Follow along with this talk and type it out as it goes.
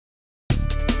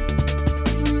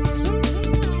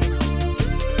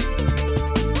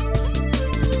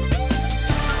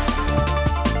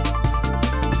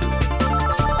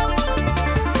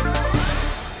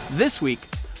This week,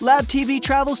 Lab TV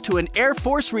travels to an Air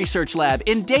Force research lab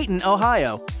in Dayton,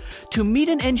 Ohio, to meet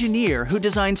an engineer who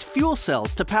designs fuel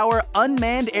cells to power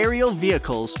unmanned aerial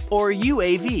vehicles, or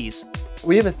UAVs.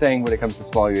 We have a saying when it comes to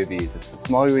small UAVs. It's a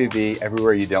small UAV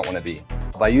everywhere you don't want to be.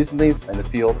 By using these in the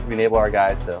field, we enable our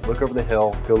guys to look over the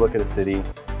hill, go look at a city,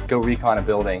 go recon a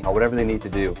building, or whatever they need to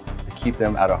do to keep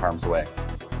them out of harm's way.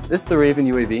 This is the Raven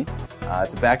UAV.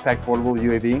 It's a backpack portable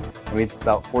UAV. It means it's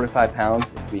about 4 to 5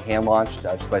 pounds. It can be hand launched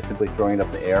just by simply throwing it up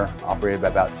in the air, operated by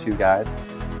about 2 guys.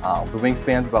 The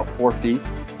wingspan's about 4 feet,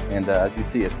 and as you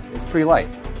see, it's pretty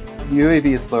light. The UAV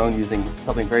is flown using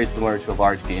something very similar to a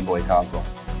large Game Boy console.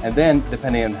 And then,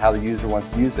 depending on how the user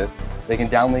wants to use it, they can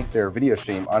downlink their video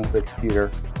stream onto the computer,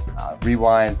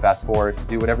 rewind, fast forward,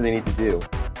 do whatever they need to do.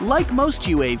 Like most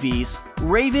UAVs,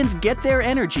 Ravens get their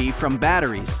energy from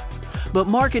batteries. But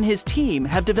Mark and his team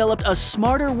have developed a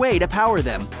smarter way to power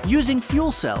them, using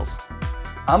fuel cells.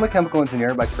 I'm a chemical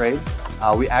engineer by trade.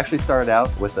 We actually started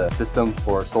out with a system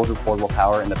for soldier portable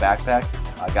power in the backpack.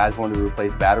 Guys wanted to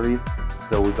replace batteries,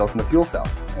 so we built them a fuel cell.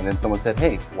 And then someone said,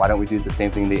 hey, why don't we do the same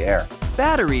thing in the air?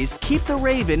 Batteries keep the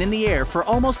Raven in the air for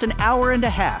almost an hour and a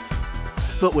half.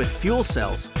 But with fuel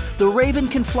cells, the Raven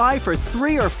can fly for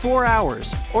 3 or 4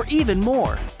 hours, or even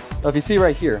more. Well, if you see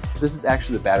right here, this is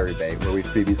actually the battery bay where we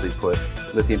previously put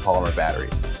lithium polymer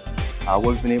batteries. What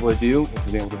we've been able to do is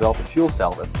we've been able to develop a fuel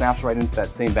cell that snaps right into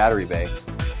that same battery bay.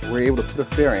 We're able to put a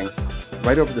fairing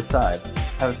right over the side,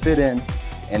 have it fit in,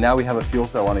 and now we have a fuel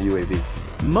cell on a UAV.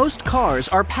 Most cars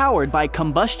are powered by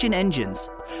combustion engines.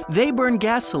 They burn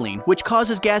gasoline, which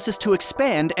causes gases to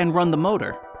expand and run the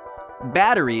motor.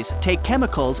 Batteries take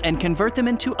chemicals and convert them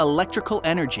into electrical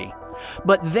energy,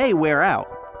 but they wear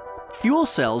out. Fuel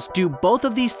cells do both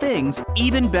of these things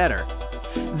even better.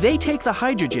 They take the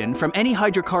hydrogen from any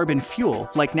hydrocarbon fuel,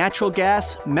 like natural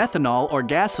gas, methanol, or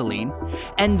gasoline,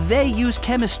 and they use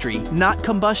chemistry, not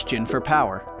combustion, for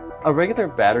power. A regular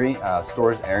battery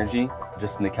stores energy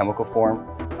just in the chemical form.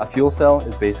 A fuel cell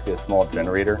is basically a small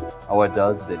generator. What it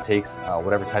does is it takes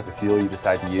whatever type of fuel you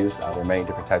decide to use. There are many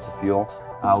different types of fuel.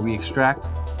 We extract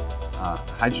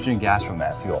hydrogen gas from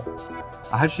that fuel.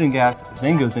 Hydrogen gas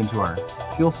then goes into our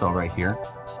fuel cell right here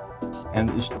and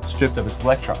is stripped of its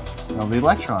electrons. Now the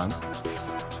electrons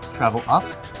travel up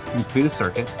to complete a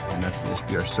circuit, and that's going to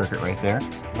be our circuit right there,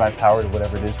 provide power to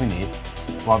whatever it is we need,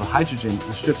 while the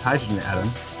stripped hydrogen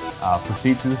atoms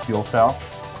proceed through the fuel cell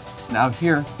and out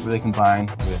here where they combine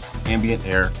with ambient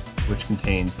air, which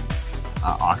contains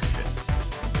oxygen.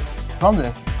 From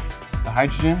this, the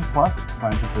hydrogen plus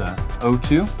combines with the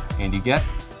O2, and you get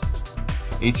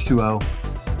H2O,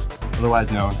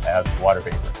 otherwise known as water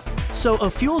vapor. So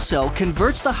a fuel cell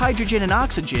converts the hydrogen and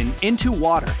oxygen into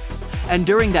water. And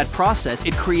during that process,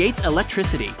 it creates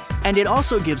electricity. And it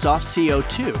also gives off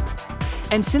CO2.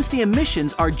 And since the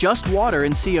emissions are just water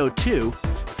and CO2,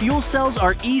 fuel cells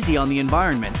are easy on the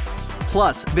environment.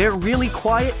 Plus, they're really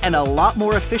quiet and a lot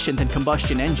more efficient than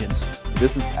combustion engines.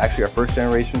 This is actually our first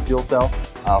generation fuel cell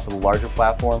for the larger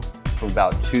platform from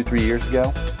about 2-3 years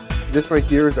ago. This right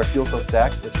here is our fuel cell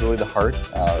stack. It's really the heart.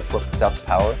 It's what puts out the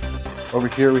power. Over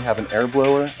here we have an air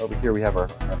blower. Over here we have our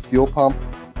fuel pump.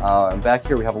 And back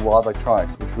here we have a lot of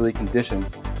electronics, which really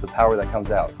conditions the power that comes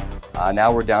out.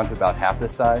 Now we're down to about half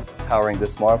this size, powering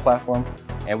this smaller platform.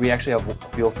 And we actually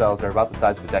have fuel cells that are about the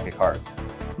size of a deck of cards.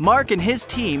 Mark and his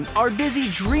team are busy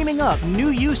dreaming up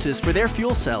new uses for their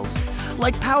fuel cells,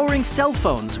 like powering cell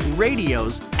phones,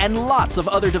 radios, and lots of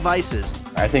other devices.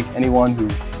 I think anyone who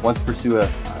wants to pursue a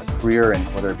career in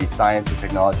whether it be science or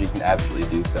technology can absolutely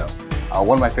do so.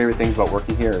 One of my favorite things about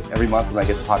working here is every month when I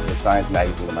get the Popular Science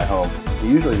magazine in my home,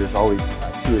 usually there's always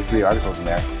 2 or 3 articles in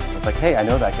there. It's like, hey, I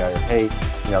know that guy, or hey,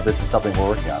 this is something we're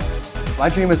working on. My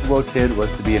dream as a little kid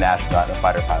was to be an astronaut and a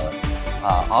fighter pilot.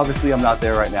 Obviously I'm not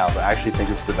there right now, but I actually think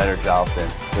this is a better job than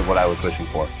what I was wishing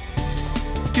for.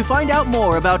 To find out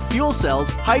more about fuel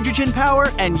cells, hydrogen power,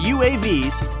 and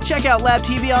UAVs, check out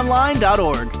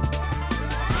labtvonline.org.